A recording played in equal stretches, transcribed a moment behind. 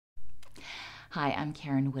Hi, I'm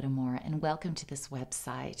Karen Whittemore, and welcome to this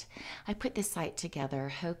website. I put this site together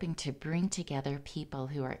hoping to bring together people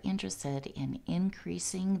who are interested in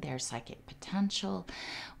increasing their psychic potential,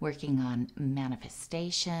 working on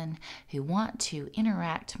manifestation, who want to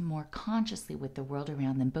interact more consciously with the world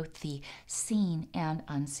around them, both the seen and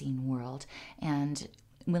unseen world, and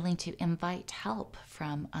willing to invite help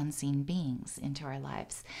from unseen beings into our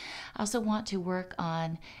lives. I also want to work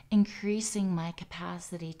on increasing my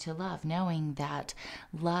capacity to love, knowing that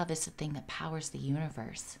love is the thing that powers the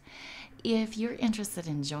universe. If you're interested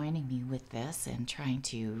in joining me with this and trying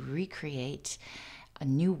to recreate a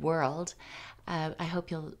new world, I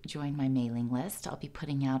hope you'll join my mailing list. I'll be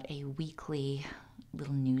putting out a weekly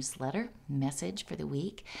little newsletter message for the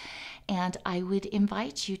week, and I would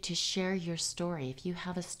invite you to share your story. If you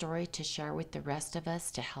have a story to share with the rest of us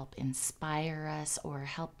to help inspire us or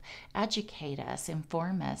help educate us,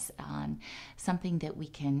 inform us on something that we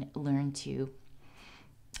can learn to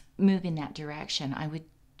move in that direction, I would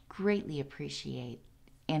greatly appreciate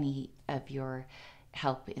any of your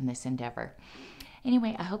help in this endeavor.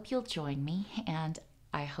 Anyway, I hope you'll join me, and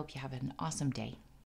I hope you have an awesome day.